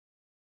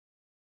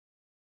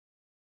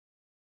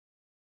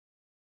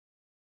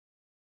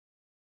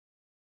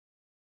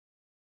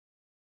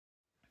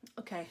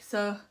Okay,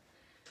 so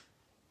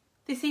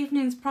this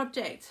evening's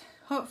project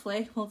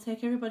hopefully will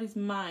take everybody's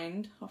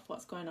mind off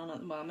what's going on at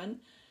the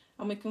moment,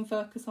 and we can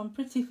focus on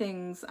pretty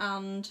things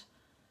and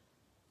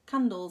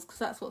candles, because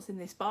that's what's in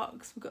this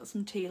box. We've got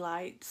some tea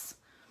lights.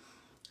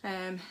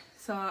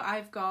 So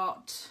I've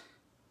got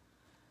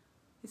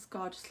this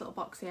gorgeous little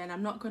box here, and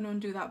I'm not going to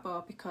undo that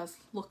bow because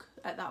look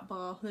at that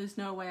bow. There's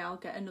no way I'll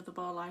get another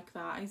bow like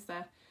that, is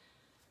there?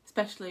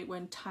 Especially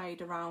when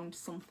tied around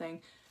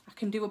something. I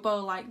can do a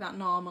bow like that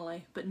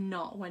normally, but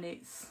not when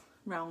it's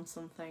round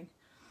something.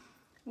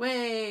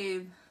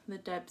 Way, the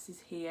Debs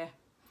is here.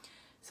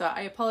 So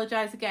I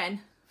apologise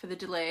again for the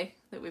delay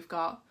that we've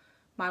got.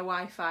 My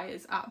Wi-Fi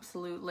has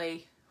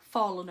absolutely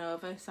fallen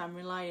over, so I'm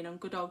relying on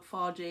good old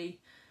 4G.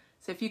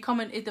 So if you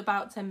commented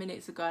about 10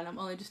 minutes ago and I'm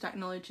only just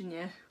acknowledging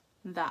you,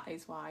 that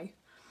is why.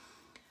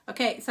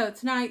 Okay, so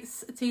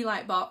tonight's tea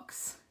light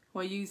box,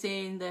 we're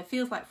using the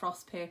Feels Like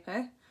Frost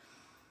paper,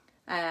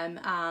 and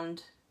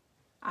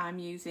I'm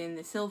using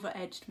the silver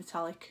edged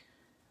metallic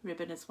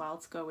ribbon as well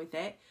to go with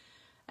it,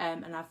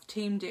 and I've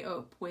teamed it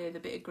up with a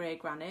bit of grey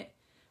granite,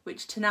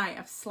 which tonight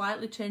I've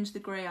slightly changed the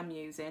grey I'm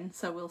using,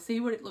 so we'll see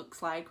what it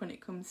looks like when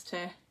it comes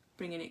to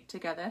bringing it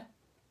together.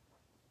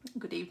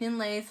 Good evening,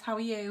 Liz, how are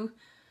you?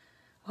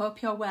 I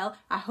hope you're well.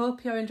 I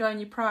hope you're enjoying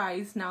your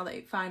prize now that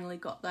it finally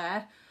got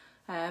there.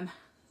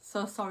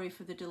 So sorry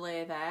for the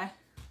delay there.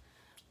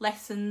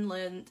 Lesson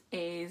learnt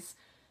is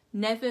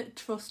never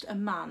trust a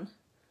man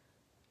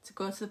to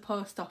go to the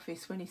post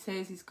office when he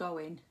says he's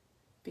going,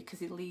 because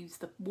he leaves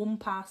the one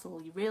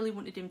parcel you really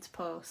wanted him to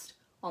post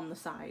on the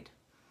side.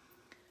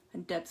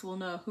 And Debs will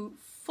know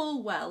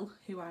full well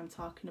who I'm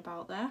talking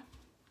about there.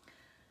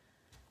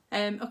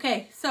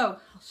 Okay, so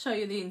I'll show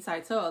you the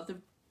inside. So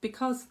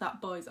because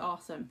that bow is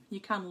awesome, you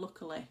can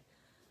luckily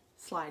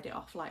slide it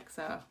off like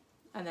so,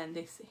 and then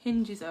this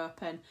hinges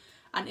open,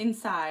 and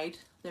inside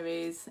there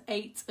is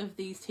 8 of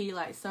these tea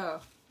lights.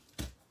 So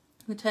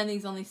we turn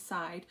these on this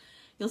side.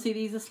 You'll see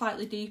these are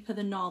slightly deeper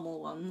than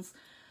normal ones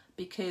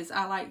because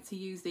I like to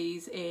use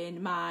these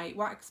in my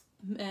wax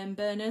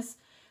burners,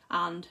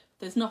 and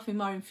there's nothing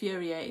more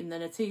infuriating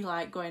than a tea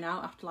light going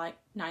out after like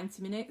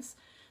 90 minutes.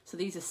 So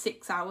these are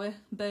 6-hour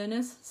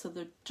burners, so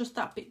they're just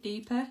that bit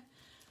deeper,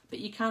 but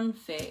you can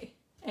fit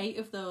 8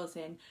 of those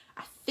in.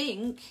 I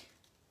think,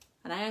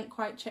 and I haven't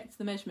quite checked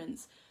the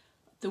measurements,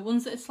 the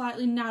ones that are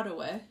slightly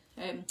narrower,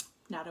 the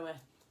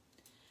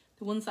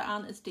ones that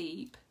aren't as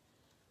deep,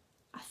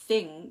 I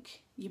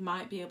think you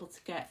might be able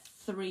to get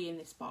 3 in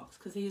this box,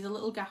 because there's a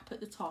little gap at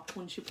the top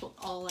once you put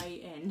all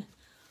 8 in.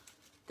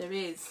 There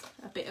is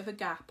a bit of a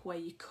gap where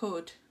you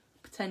could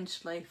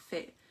potentially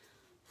fit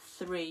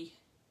 3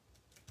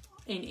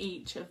 in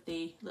each of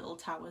the little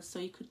towers. So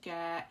you could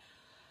get,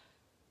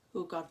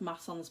 oh god,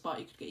 maths on the spot,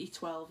 you could get your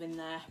 12 in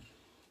there.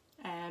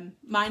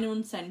 Mine are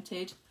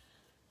unscented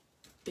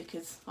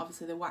because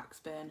obviously the wax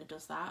burner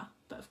does that,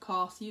 but of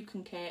course you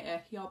can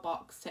cater your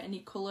box to any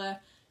colour,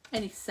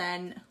 any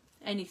scent,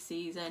 any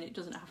season. It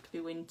doesn't have to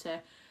be winter.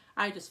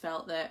 I just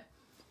felt that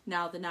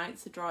now the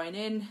nights are drawing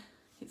in,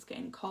 it's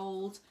getting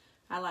cold,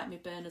 I like my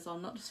burners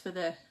on, not just for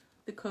the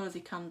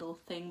cosy candle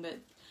thing, but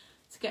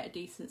to get a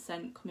decent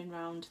scent coming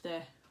round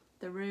the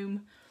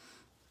room.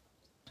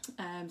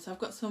 So I've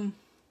got some,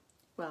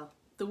 well,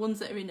 the ones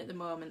that are in at the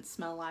moment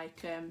smell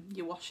like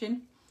your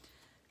washing,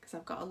 because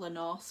I've got a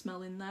Lenore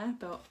smell in there,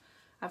 but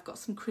I've got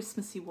some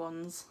Christmassy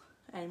ones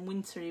and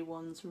wintry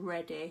ones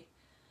ready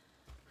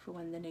for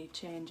when they need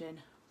changing.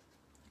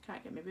 I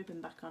can't get my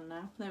ribbon back on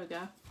now. There we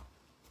go.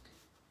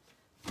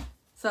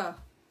 So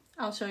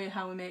I'll show you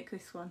how we make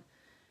this one.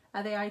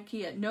 Are they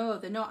IKEA? No,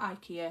 they're not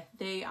IKEA.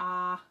 They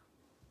are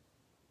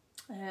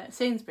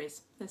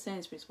Sainsbury's. They're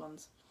Sainsbury's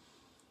ones.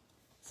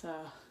 So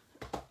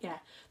yeah,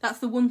 that's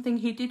the one thing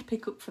he did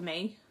pick up for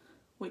me,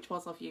 which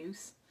was of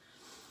use.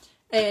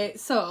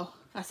 So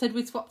I said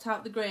we'd swapped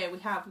out the grey.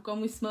 We've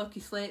gone with Smoky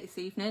Slate this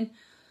evening.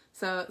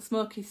 So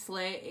Smoky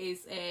Slate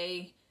is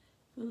a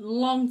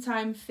long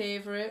time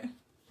favourite.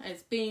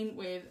 It's been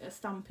with a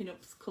Stampin'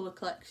 Up's colour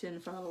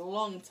collection for a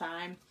long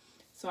time.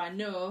 So I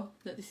know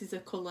that this is a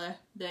colour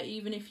that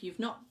even if you've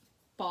not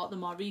bought the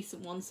more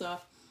recent one, so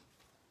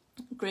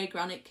Grey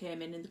Granite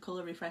came in the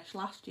colour refresh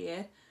last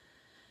year.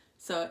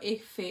 So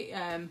if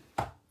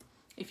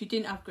you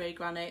didn't have Grey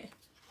Granite,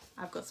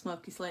 I've got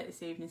Smoky Slate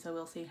this evening, so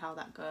we'll see how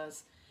that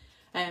goes.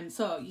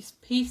 So your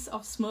piece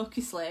of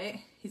Smoky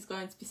Slate is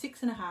going to be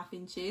 6.5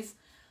 inches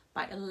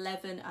by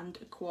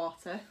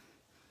 11.25.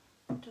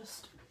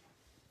 Just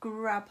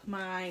grab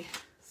my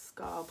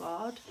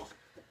scoreboard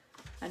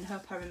and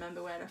hope I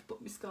remember where I've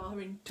put my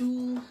scoring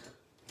tool.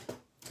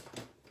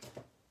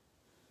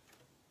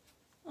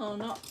 Or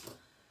not.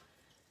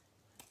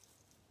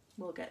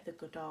 We'll get the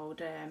good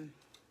old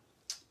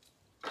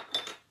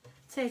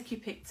take your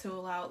pick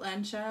tool out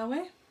then, shall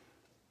we?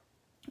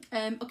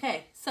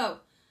 Okay, so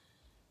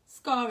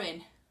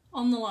scoring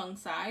on the long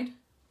side.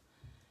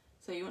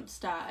 So you want to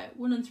start at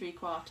 1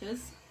 3/4,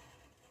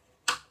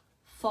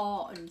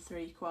 4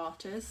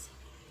 3/4,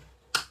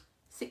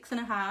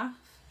 6.5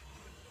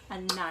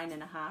 and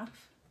 9.5.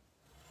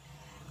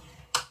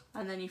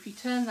 And then if you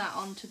turn that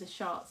onto the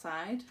short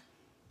side,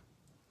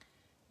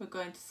 we're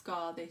going to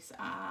score this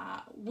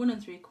at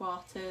 1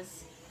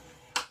 3/4,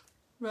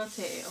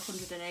 rotate it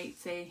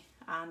 180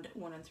 and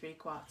 1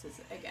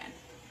 3/4 again,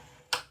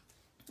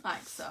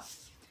 like so.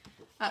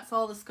 That's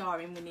all the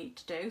scoring we need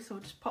to do, so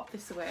we'll just pop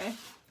this away.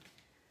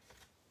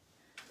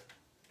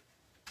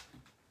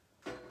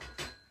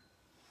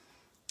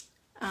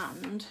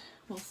 And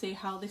we'll see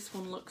how this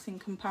one looks in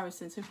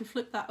comparison. So if we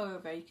flip that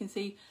over, you can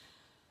see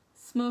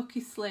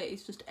Smoky Slate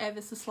is just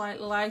ever so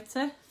slightly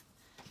lighter.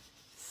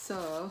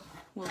 So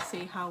we'll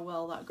see how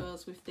well that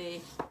goes with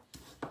the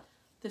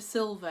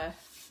silver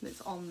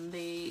that's on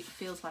the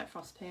Feels Like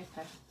Frost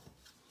paper.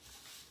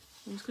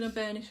 I'm just going to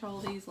burnish all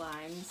these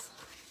lines.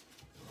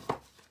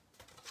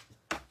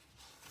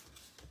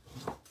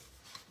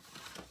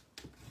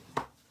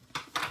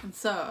 And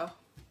so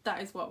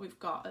that is what we've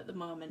got at the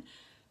moment.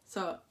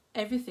 So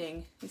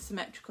everything is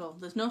symmetrical.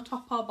 There's no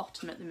top or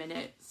bottom at the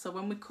minute. So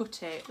when we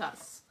cut it,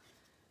 that's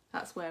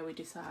where we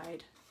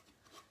decide.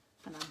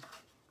 And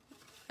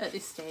at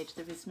this stage,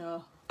 there is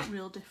no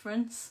real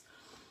difference.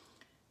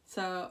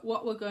 So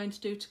what we're going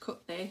to do to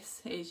cut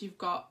this is you've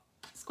got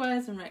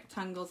squares and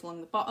rectangles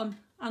along the bottom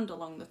and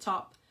along the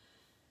top.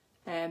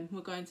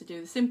 We're going to do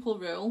the simple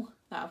rule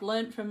that I've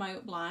learnt from my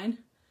upline,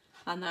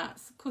 and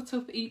that's cut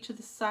up each of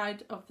the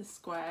side of the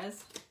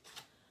squares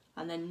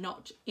and then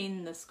notch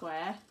in the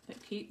square,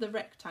 but keep the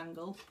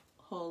rectangle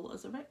whole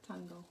as a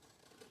rectangle.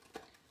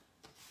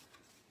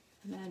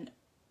 And then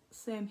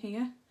same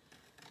here,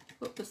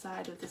 up the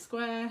side of the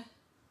square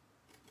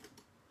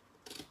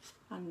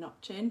and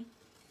notch in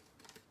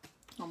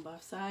on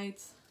both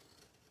sides,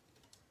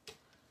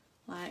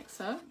 like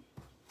so.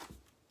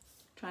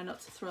 Try not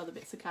to throw the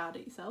bits of card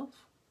at yourself.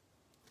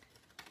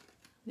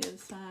 The other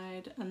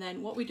side, and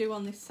then what we do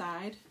on this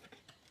side,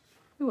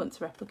 we want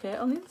to replicate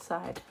on the other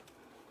side.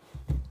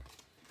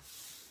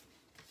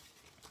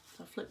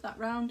 So flip that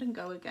round and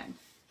go again.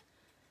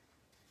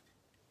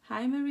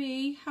 Hi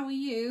Marie, how are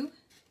you?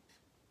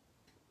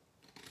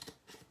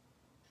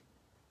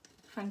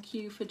 Thank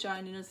you for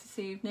joining us this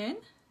evening.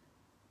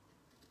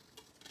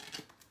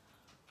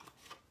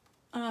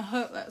 And I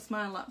hope that's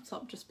my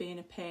laptop just being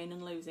a pain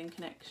and losing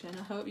connection.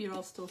 I hope you're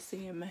all still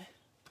seeing me.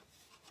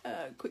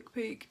 Quick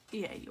peek.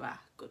 Yeah, you are.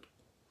 Good.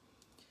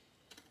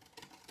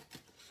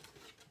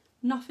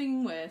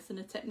 Nothing worse than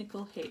a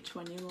technical hitch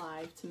when you're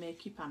live to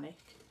make you panic.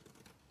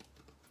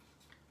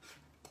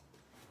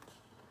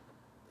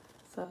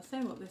 So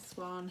same up this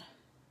one.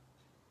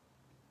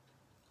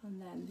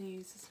 And then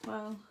these as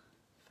well.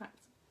 In fact,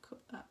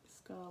 cut that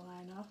score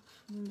line off.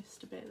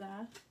 Missed a bit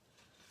there.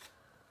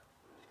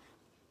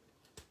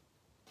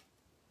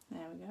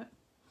 There we go.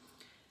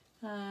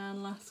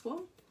 And last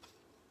one.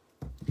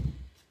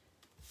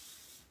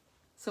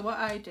 So what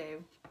I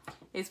do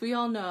is, we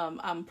all know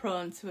I'm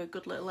prone to a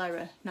good little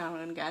error now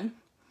and again.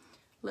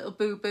 Little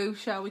boo-boo,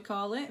 shall we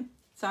call it.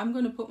 So I'm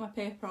going to put my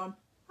paper on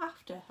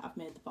after I've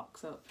made the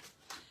box up.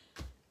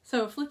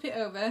 So flip it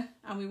over,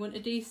 and we want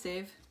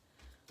adhesive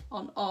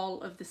on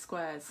all of the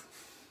squares.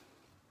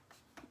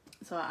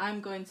 So I'm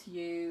going to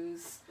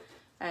use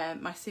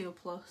my Seal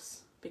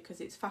Plus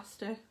because it's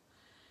faster.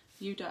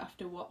 You don't have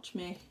to watch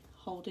me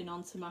holding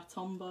on to my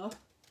Tombow.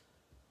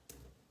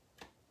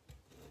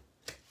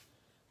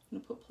 I'm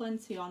going to put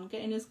plenty on,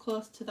 getting as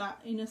close to that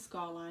inner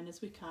score line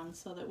as we can,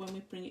 so that when we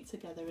bring it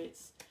together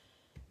it's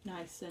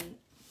nice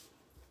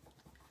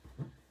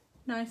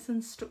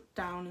and stuck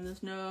down and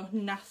there's no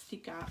nasty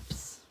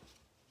gaps.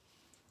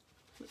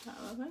 Flip that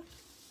over.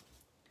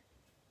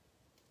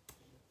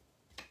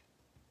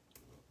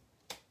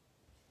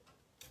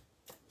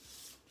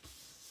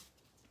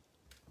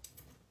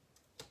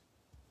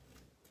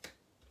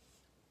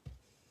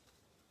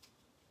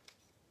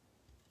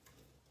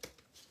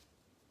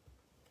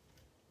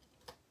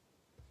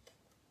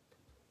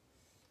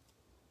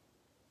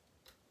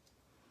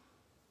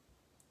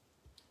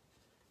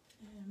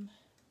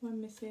 When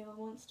my seal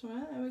wants to,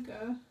 there we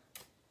go.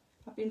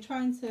 I've been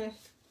trying to,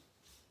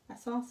 I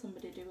saw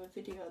somebody do a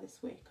video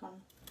this week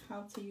on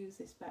how to use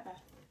this better,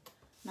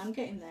 and I'm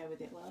getting there with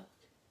it, look.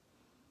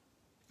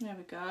 There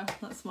we go,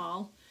 that's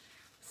small.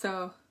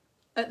 So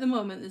at the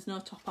moment there's no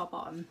top or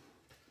bottom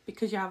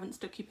because you haven't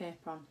stuck your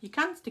paper on. You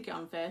can stick it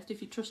on first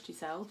if you trust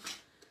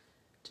yourself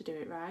to do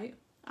it right.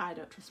 I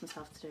don't trust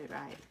myself to do it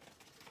right.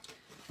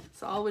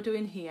 So all we're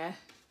doing here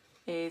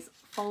is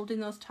folding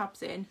those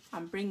tabs in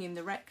and bringing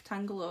the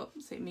rectangle up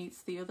so it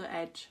meets the other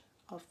edge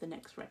of the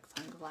next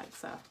rectangle, like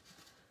so.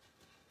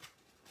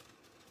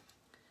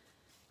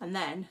 And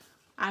then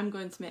I'm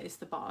going to make this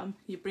the bottom.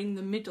 You bring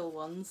the middle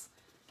ones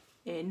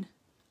in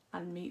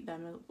and meet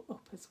them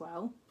up as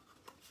well,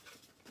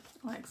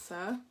 like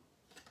so.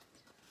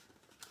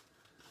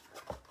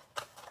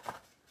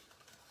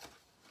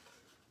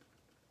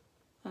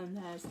 And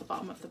there's the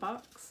bottom of the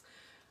box.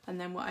 And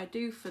then what I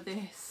do for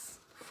this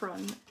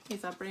front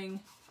is I bring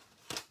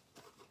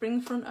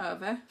the front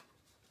over,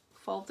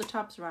 fold the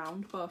tabs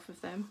round, both of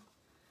them,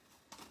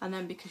 and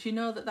then because you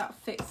know that that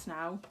fits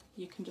now,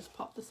 you can just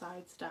pop the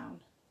sides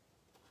down,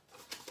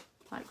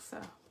 like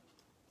so.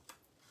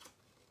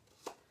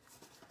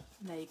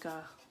 And there you go,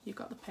 you've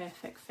got the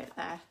perfect fit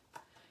there.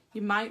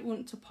 You might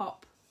want to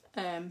pop,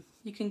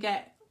 you can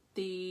get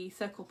the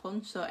circle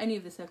punch, so any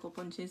of the circle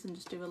punches, and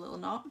just do a little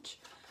notch.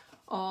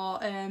 Or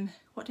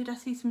what did I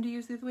see somebody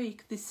use the other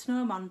week? This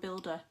snowman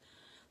builder.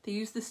 They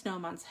use the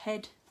snowman's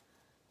head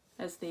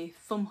as the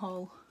thumb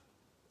hole.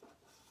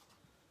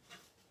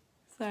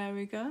 So there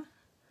we go.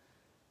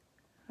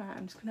 Right,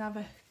 I'm just going to have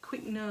a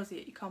quick nosy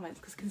at your comments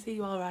because I can see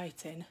you all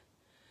writing.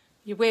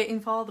 You're waiting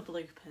for the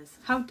bloopers.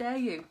 How dare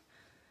you?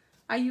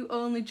 Are you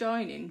only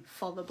joining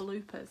for the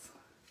bloopers?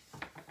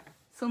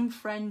 Some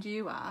friend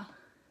you are.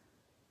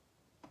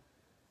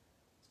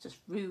 It's just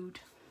rude.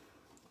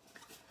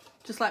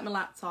 Just like my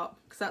laptop,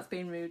 because that's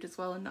being rude as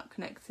well and not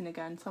connecting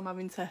again. So I'm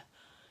having to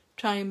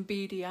try and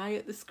beady eye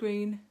at the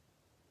screen.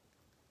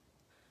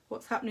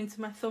 What's happening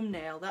to my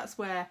thumbnail? That's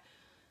where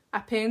I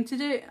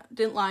painted it,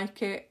 didn't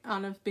like it,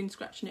 and I've been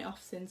scratching it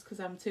off since because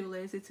I'm too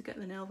lazy to get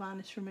the nail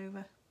varnish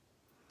remover.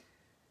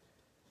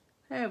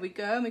 There we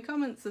go, my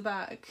comments are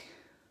back.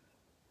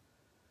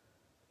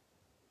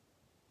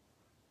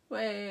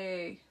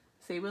 Way.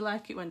 See, we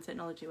like it when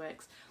technology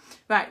works.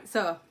 Right,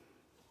 so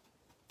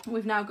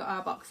we've now got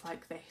our box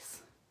like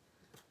this.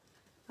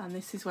 And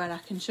this is where I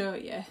can show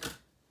you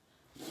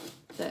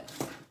that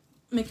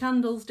my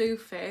candles do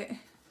fit.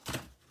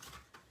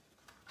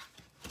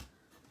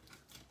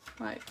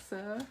 Like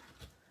so.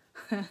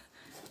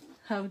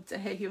 How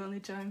dare you only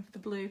join for the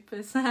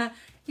bloopers.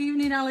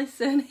 Evening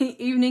Alison,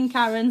 evening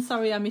Karen,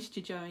 sorry I missed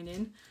you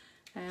joining.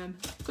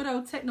 Good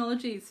old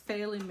technology is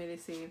failing me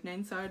this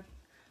evening, so I'm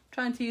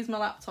trying to use my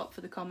laptop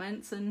for the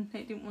comments and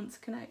it didn't want to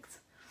connect.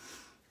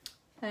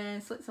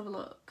 So let's have a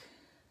look.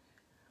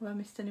 Have I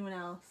missed anyone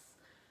else?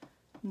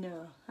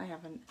 No, I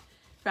haven't.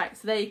 Right,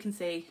 so there you can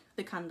see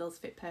the candles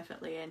fit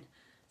perfectly in.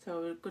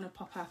 So we're going to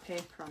pop our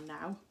paper on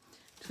now.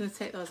 Just going to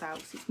take those out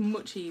because it's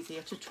much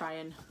easier to try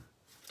and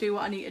do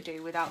what I need to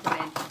do without them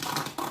in.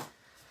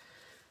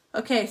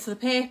 Okay, so the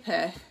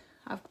paper,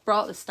 I've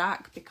brought the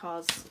stack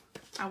because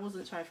I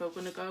wasn't sure if I was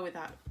going to go with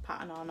that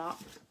pattern or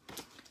not.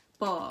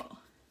 But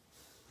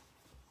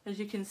as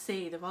you can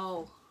see, they've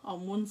all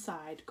on one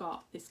side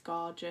got this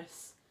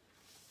gorgeous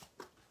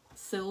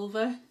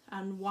silver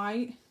and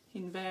white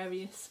in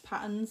various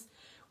patterns,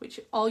 which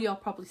all you're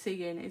probably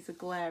seeing is a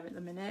glare at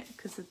the minute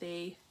because of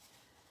the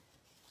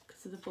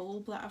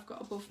bulb that I've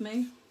got above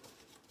me.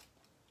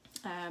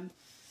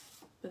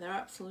 But they're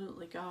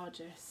absolutely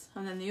gorgeous.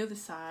 And then the other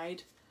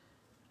side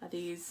are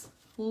these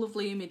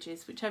lovely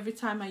images, which every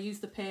time I use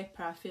the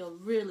paper I feel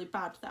really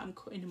bad that I'm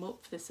cutting them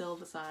up for the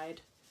silver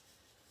side.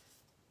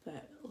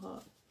 But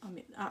look,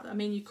 I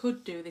mean you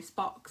could do this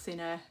box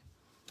in a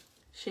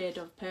shade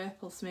of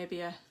purple, so maybe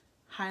a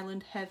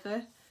Highland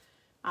Heather,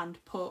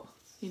 and put,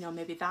 you know,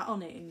 maybe that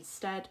on it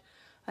instead,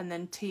 and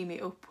then team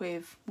it up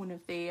with one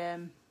of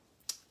the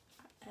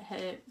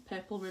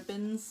purple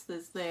ribbons.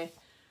 There's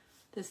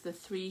the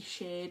 3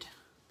 shade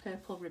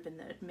purple ribbon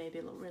that would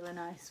maybe look really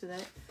nice with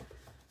it.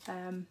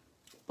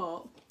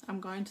 But I'm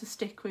going to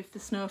stick with the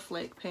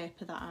snowflake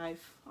paper that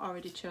I've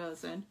already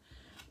chosen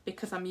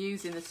because I'm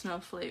using the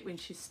snowflake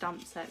Winch's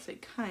stamp set, so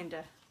it kind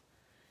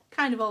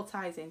of all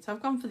ties in. So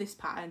I've gone for this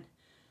pattern,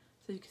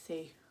 so you can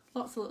see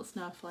lots of little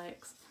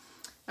snowflakes.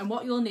 And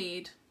what you'll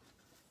need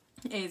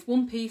is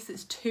one piece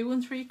that's 2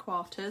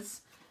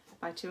 3/4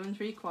 by 2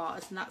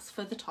 3/4, and that's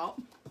for the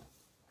top.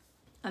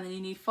 And then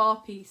you need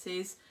 4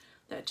 pieces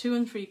that are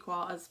 2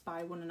 3/4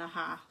 by 1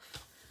 1/2.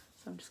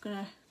 So I'm just going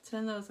to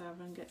turn those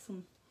over and get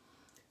some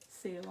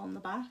seal on the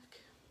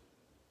back.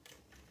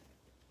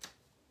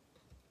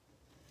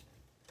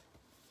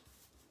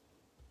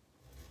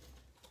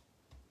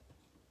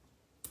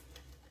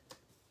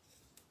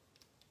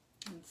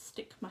 And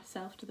stick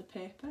myself to the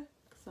paper,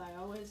 because I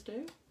always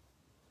do.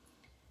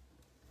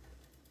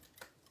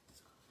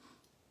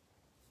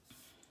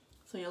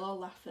 So you'll all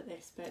laugh at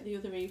this, but the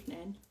other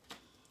evening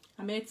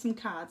I made some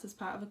cards as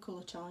part of a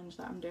colour challenge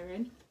that I'm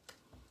doing,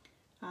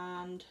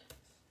 and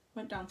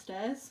went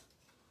downstairs,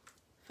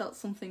 felt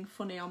something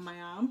funny on my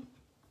arm,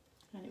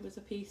 and it was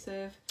a piece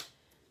of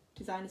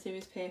designer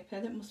series paper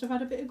that must have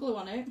had a bit of glue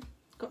on it,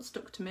 got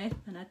stuck to me,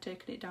 and I'd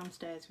taken it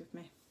downstairs with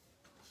me.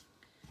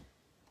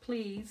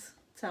 Please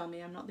tell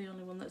me I'm not the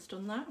only one that's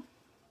done that.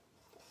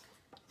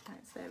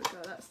 Right, so there we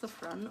go, that's the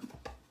front.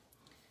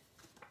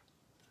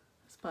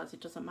 I suppose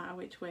it doesn't matter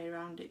which way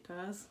around it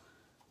goes.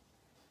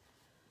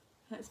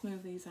 Let's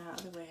move these out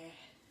of the way.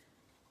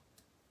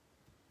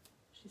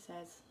 She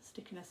says,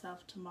 sticking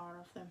herself to more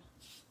of them.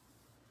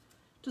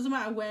 Doesn't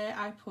matter where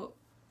I put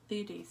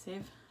the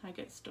adhesive, I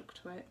get stuck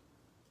to it.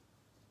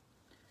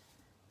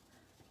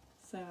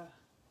 So,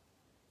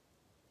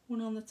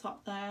 one on the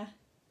top there,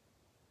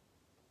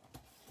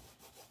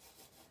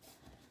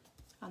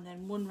 and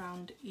then one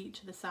round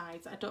each of the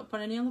sides. I don't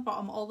put any on the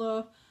bottom,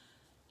 although,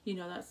 you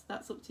know,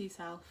 that's up to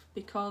yourself.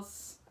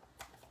 Because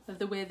of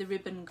the way the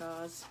ribbon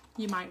goes,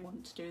 you might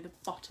want to do the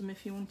bottom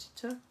if you wanted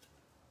to.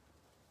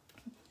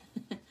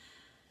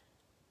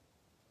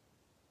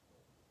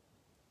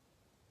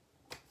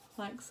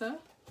 Like so,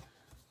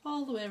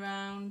 all the way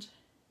around.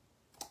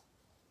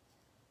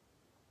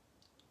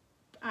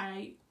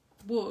 I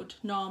would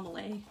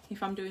normally,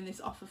 if I'm doing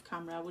this off of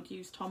camera, I would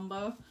use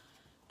Tombow,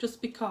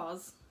 just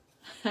because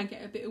I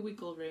get a bit of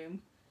wiggle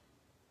room,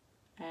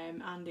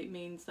 and it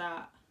means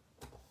that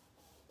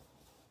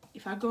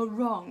if I go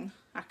wrong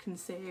I can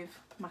save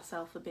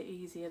myself a bit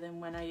easier than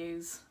when I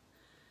use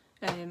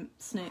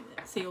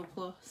Seal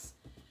Plus.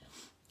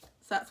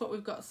 So that's what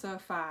we've got so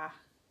far.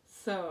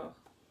 So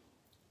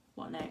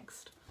what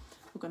next?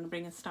 We're going to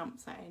bring a stamp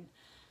set in.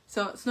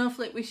 So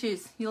Snowflake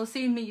Wishes, you'll have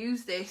seen me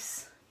use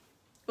this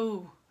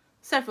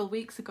several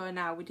weeks ago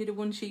now. We did a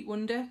one sheet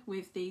wonder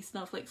with the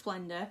Snowflake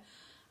Splendor,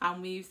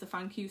 and we used the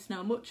Thank You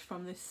So Much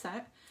from this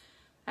set.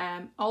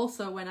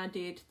 Also when I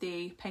did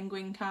the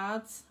penguin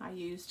cards, I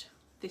used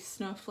this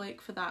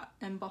snowflake for that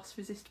emboss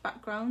resist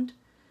background.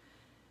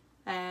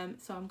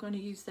 So I'm going to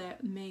use the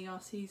May or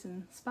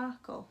Season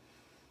Sparkle.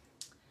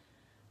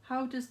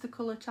 How does the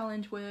colour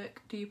challenge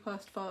work? Do you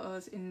post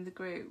photos in the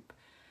group?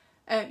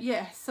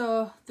 Yeah,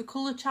 so the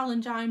colour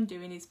challenge I'm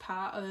doing is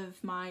part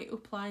of my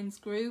Uplines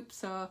group,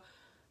 so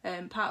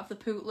part of the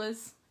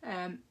Pootlers.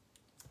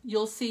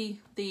 You'll see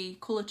the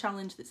colour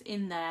challenge that's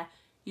in there.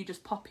 You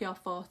just pop your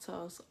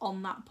photos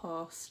on that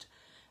post,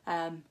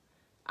 and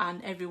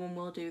everyone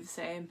will do the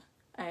same.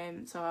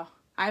 So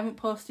I haven't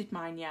posted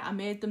mine yet. I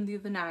made them the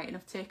other night and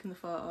I've taken the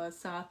photos,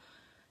 so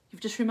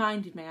you've just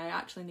reminded me I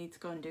actually need to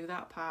go and do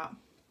that part.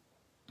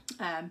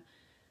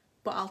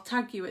 But I'll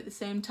tag you at the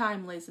same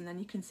time, Liz, and then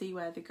you can see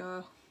where they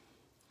go.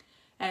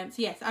 So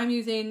yes, I'm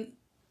using,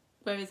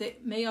 where is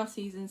it, May or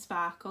Season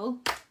Sparkle.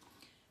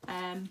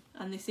 And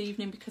this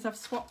evening, because I've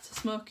swapped to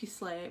Smoky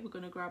Slate, we're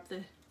going to grab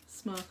the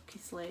Smoky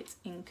Slate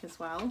ink as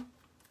well.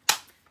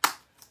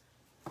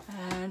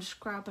 And just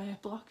grab a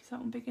block. Is that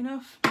one big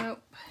enough?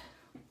 Nope.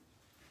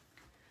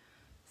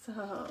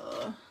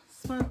 So,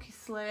 Smoky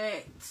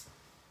Slate.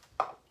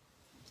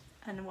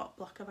 And what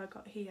block have I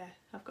got here?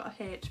 I've got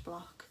a H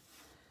block.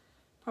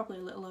 Probably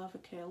a little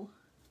overkill,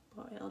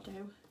 but it'll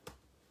do.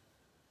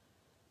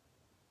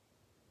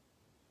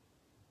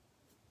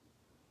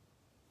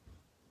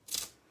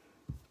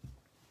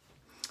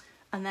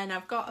 And then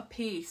I've got a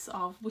piece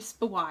of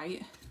Whisper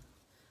White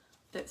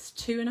that's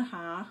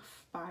 2.5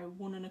 by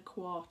 1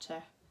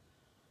 1/4.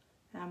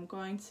 And I'm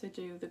going to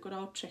do the good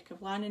old trick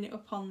of lining it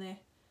up on the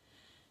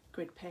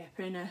grid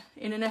paper in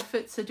an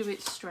effort to do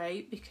it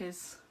straight,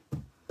 because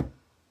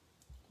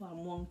well,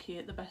 I'm wonky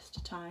at the best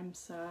of times,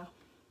 so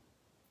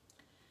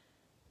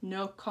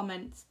no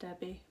comments,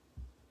 Debbie.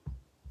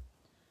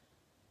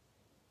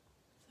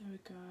 There we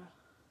go.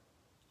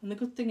 And the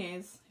good thing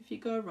is, if you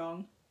go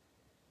wrong,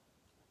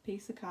 a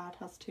piece of card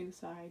has 2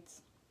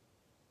 sides.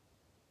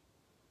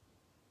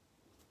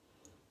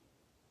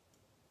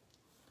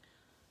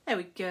 There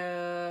we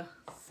go.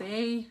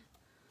 See?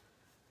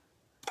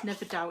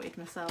 Never doubted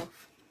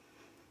myself.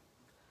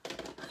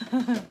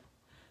 Do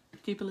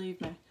you believe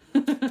me?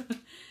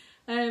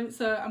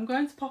 So I'm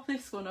going to pop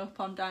this one up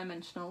on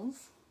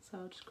dimensionals. So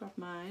I'll just grab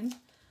mine.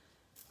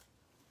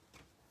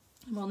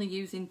 I'm only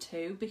using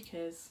 2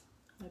 because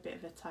I'm a bit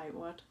of a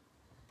tightwad.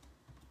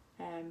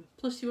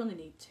 Plus you only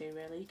need 2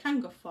 really. You can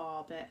go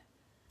 4, but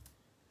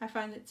I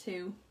find that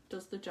 2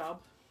 does the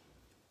job.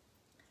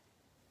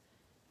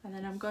 And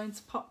then I'm going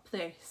to pop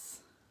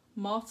this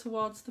more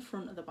towards the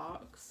front of the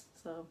box.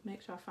 So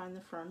make sure I find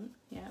the front.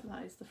 Yeah,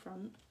 that is the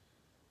front.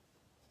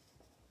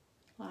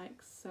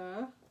 Like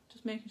so.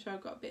 Just making sure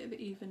I've got a bit of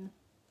even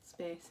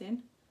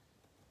spacing.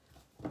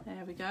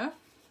 There we go.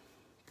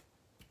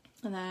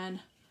 And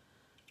then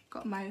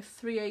got my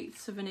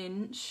 3/8 of an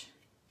inch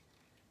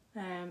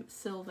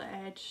silver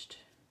edged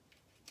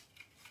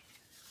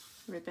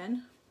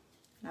ribbon.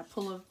 And I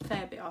pull a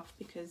fair bit off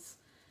because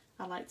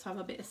I like to have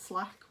a bit of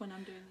slack when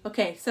I'm doing this.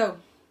 Okay, so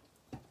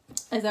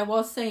as I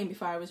was saying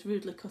before I was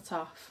rudely cut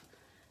off,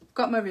 I've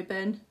got my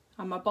ribbon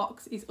and my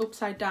box is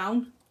upside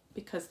down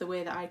because the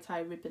way that I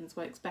tie ribbons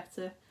works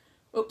better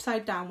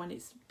upside down when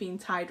it's being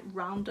tied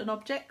round an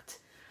object.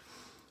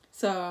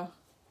 So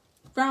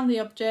round the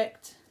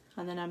object,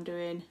 and then I'm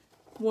doing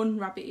 1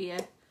 rabbit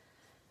ear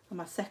and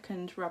my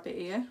 2nd rabbit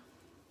ear,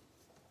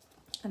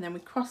 and then we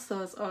cross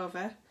those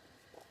over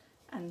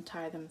and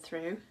tie them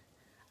through.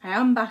 I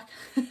am back.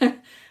 I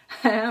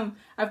am.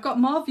 I've got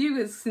more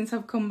viewers since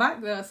I've come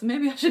back though, so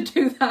maybe I should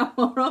do that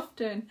more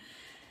often.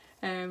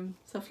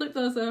 So flip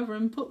those over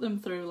and put them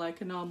through like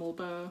a normal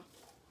bow,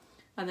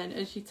 and then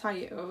as you tie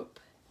it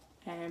up,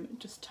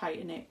 just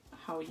tighten it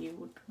how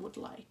you would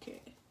like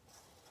it.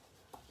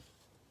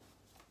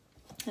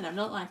 And I'm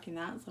not liking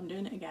that, so I'm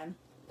doing it again.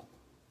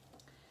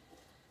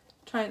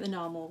 Try it the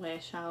normal way,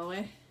 shall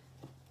we?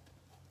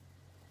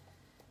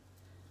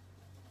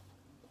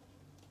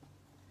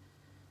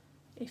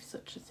 If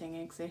such a thing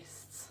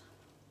exists.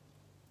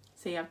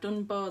 See, I've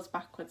done bows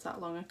backwards that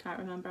long, I can't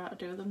remember how to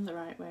do them the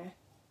right way.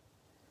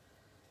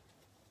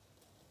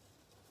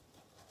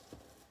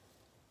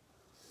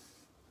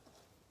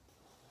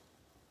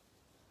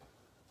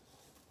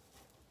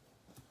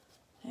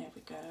 There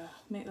we go,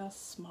 make those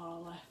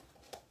smaller.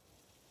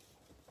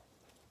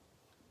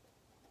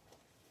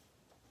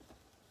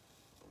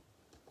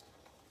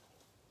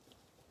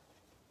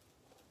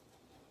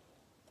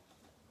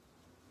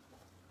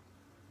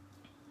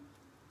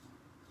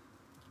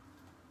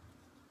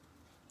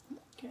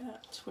 get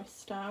that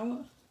twist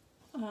out,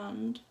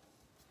 and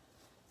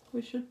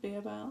we should be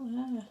about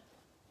there,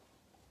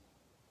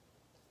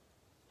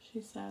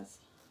 she says.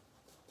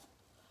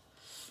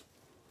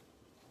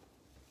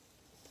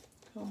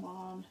 Come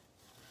on.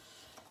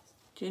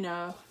 Do you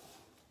know,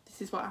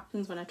 this is what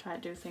happens when I try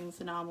to do things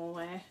the normal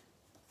way.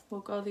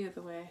 We'll go the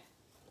other way.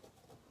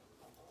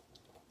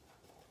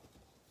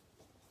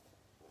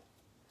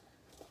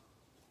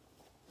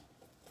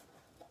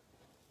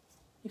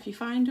 If you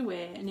find a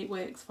way and it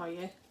works for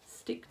you,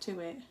 stick to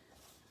it.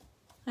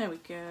 There we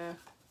go.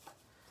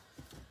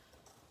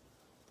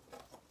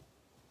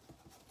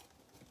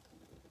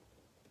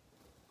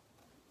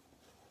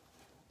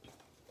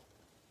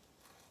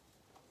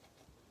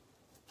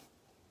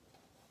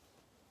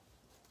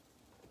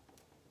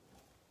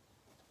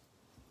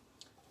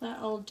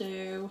 That'll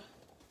do.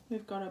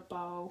 We've got a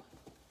bow.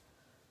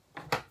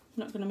 I'm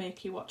not going to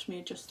make you watch me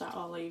adjust that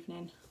all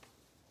evening.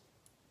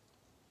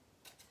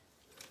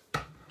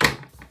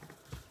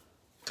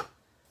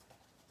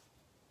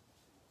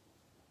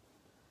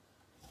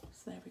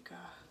 So there we go.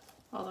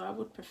 Although I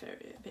would prefer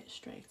it a bit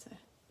straighter.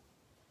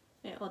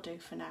 It'll do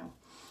for now.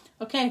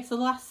 Okay, so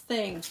the last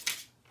thing.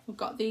 We've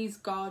got these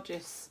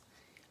gorgeous,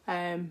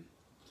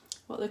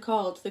 what they're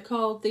called? They're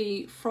called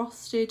the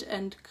Frosted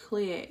and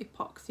Clear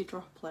Epoxy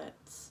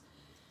Droplets.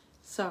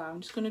 So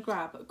I'm just going to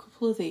grab a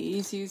couple of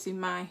these using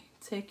my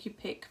Take Your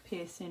Pick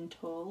piercing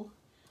tool.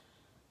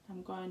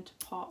 I'm going to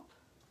pop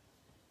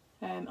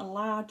a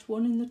large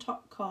one in the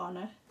top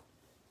corner,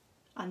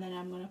 and then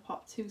I'm going to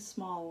pop two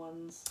small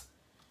ones.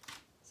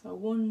 So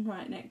one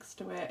right next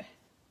to it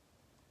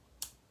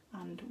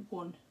and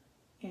one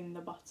in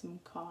the bottom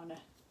corner,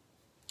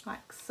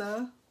 like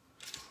so.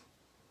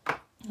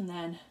 And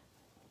then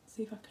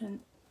see if I can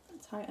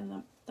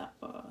tighten that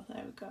bow.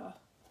 There we go.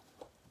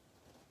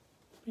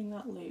 Bring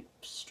that loop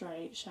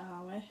straight,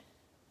 shall we?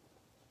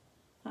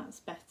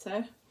 That's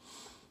better.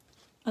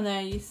 And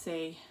there you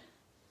see,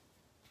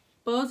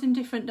 bows in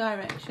different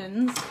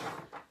directions,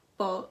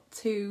 but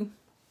two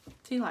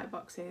tea light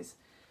boxes.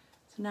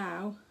 So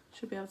now I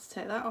should be able to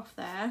take that off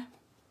there,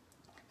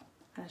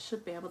 and I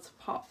should be able to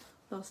pop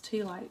those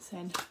tea lights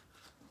in.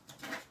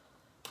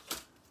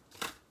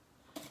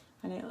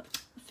 And it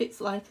fits,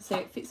 like I say,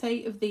 it fits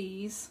 8 of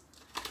these,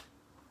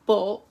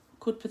 but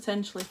could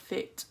potentially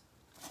fit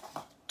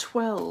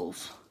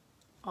 12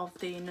 of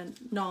the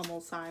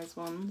normal size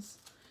ones.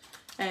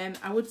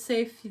 I would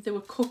say if there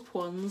were cup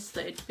ones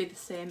that it'd be the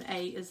same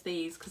 8 as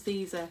these, because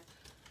these are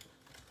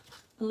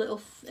a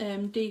little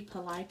deeper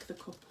like the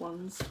cup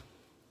ones.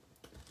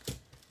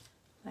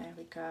 There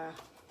we go.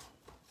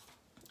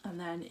 And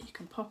then you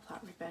can pop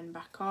that ribbon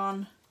back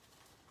on,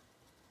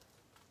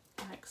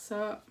 like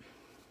so.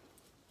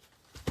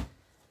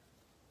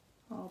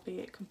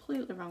 Albeit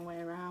completely wrong way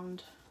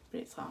around,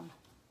 but it's on.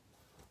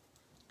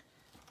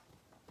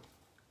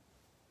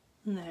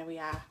 And there we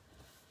are.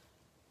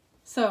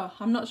 So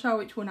I'm not sure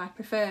which one I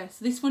prefer.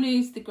 So this one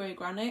is the grey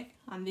granite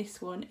and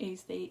this one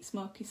is the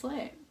smoky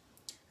slate.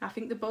 I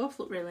think they both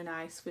look really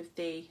nice with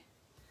the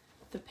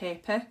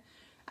paper.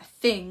 I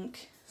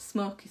think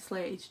smoky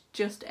slate is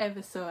just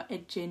ever so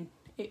edging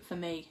it for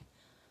me.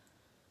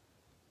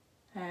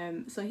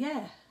 So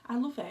yeah, I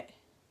love it.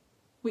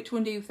 Which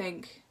one do you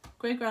think?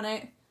 Grey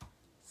granite,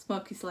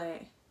 smoky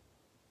slate?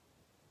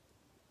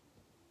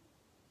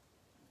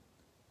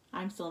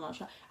 I'm still not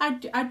sure.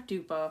 I'd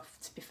do both,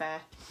 to be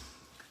fair.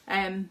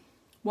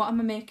 What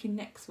am I making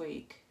next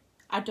week?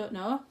 I don't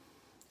know.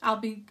 I'll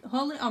be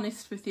wholly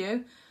honest with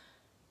you.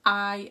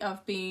 I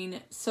have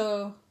been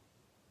so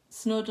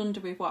snowed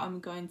under with what I'm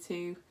going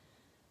to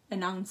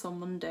announce on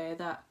Monday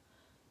that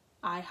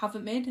I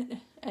haven't made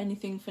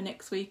anything for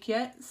next week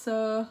yet.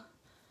 So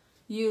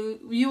you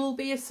will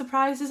be as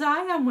surprised as I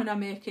am when I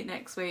make it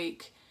next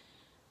week.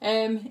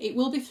 It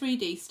will be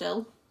 3D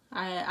still.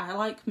 I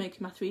like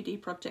making my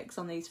 3D projects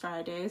on these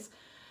Fridays.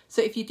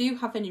 So if you do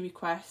have any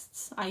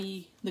requests,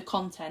 i.e. the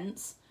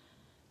contents,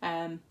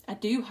 I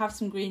do have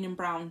some green and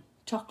brown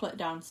chocolate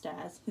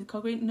downstairs. Is it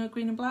called green? No,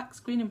 green and blacks?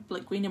 Green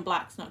and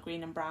blacks, not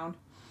green and brown.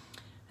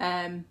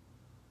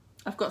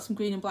 I've got some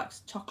green and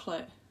blacks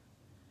chocolate,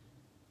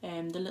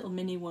 the little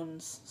mini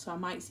ones. So I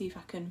might see if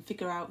I can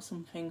figure out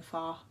something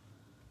for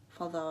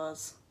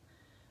those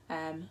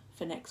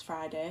for next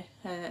Friday.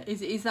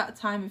 Is that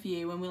time of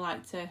year when we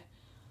like to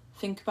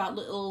think about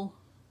little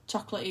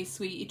chocolatey,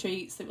 sweetie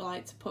treats that we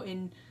like to put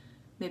in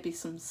maybe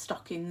some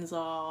stockings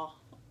or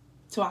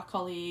to our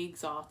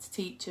colleagues or to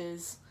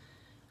teachers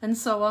and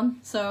so on.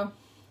 So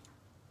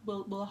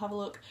we'll have a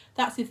look.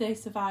 That's if they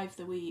survive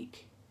the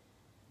week,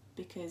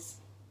 because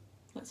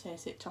let's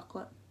face it,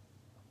 chocolate.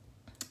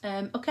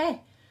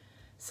 Okay,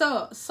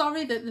 so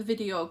sorry that the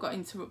video got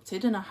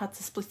interrupted and I had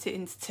to split it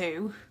into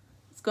 2.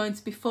 It's going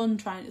to be fun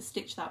trying to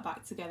stitch that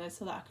back together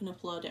so that I can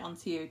upload it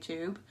onto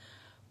YouTube,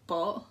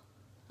 but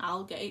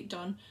I'll get it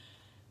done.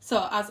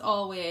 So as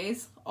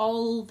always,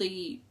 all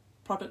the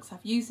products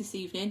I've used this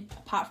evening,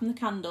 apart from the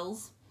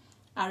candles,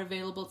 are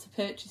available to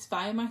purchase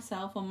via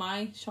myself on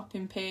my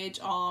shopping page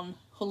on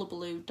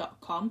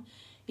hullahbaloo.com.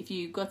 If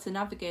you go to the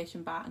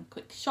navigation bar and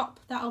click shop,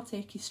 that'll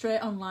take you straight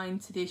online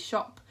to this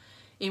shop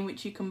in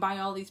which you can buy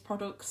all these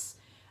products.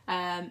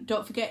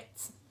 Don't forget,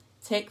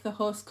 take the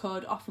host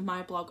code off of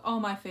my blog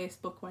or my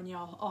Facebook when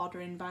you're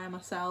ordering via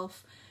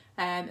myself,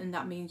 and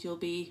that means you'll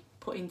be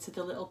put into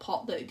the little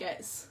pot that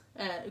gets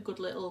a good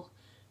little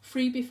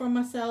freebie from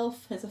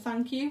myself as a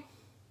thank you.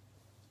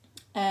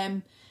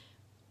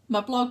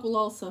 My blog will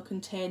also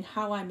contain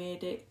how I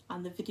made it,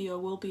 and the video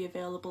will be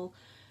available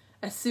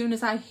as soon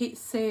as I hit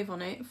save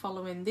on it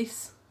following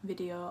this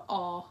video,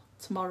 or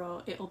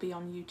tomorrow it'll be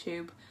on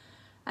YouTube.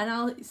 And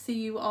I'll see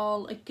you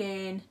all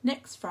again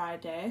next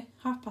Friday,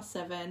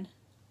 7:30,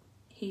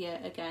 here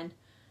again.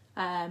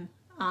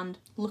 And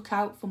look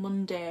out for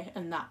Monday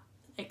and that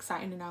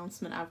exciting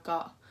announcement I've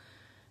got.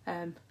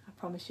 I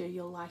promise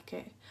you'll like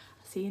it.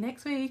 I'll see you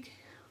next week.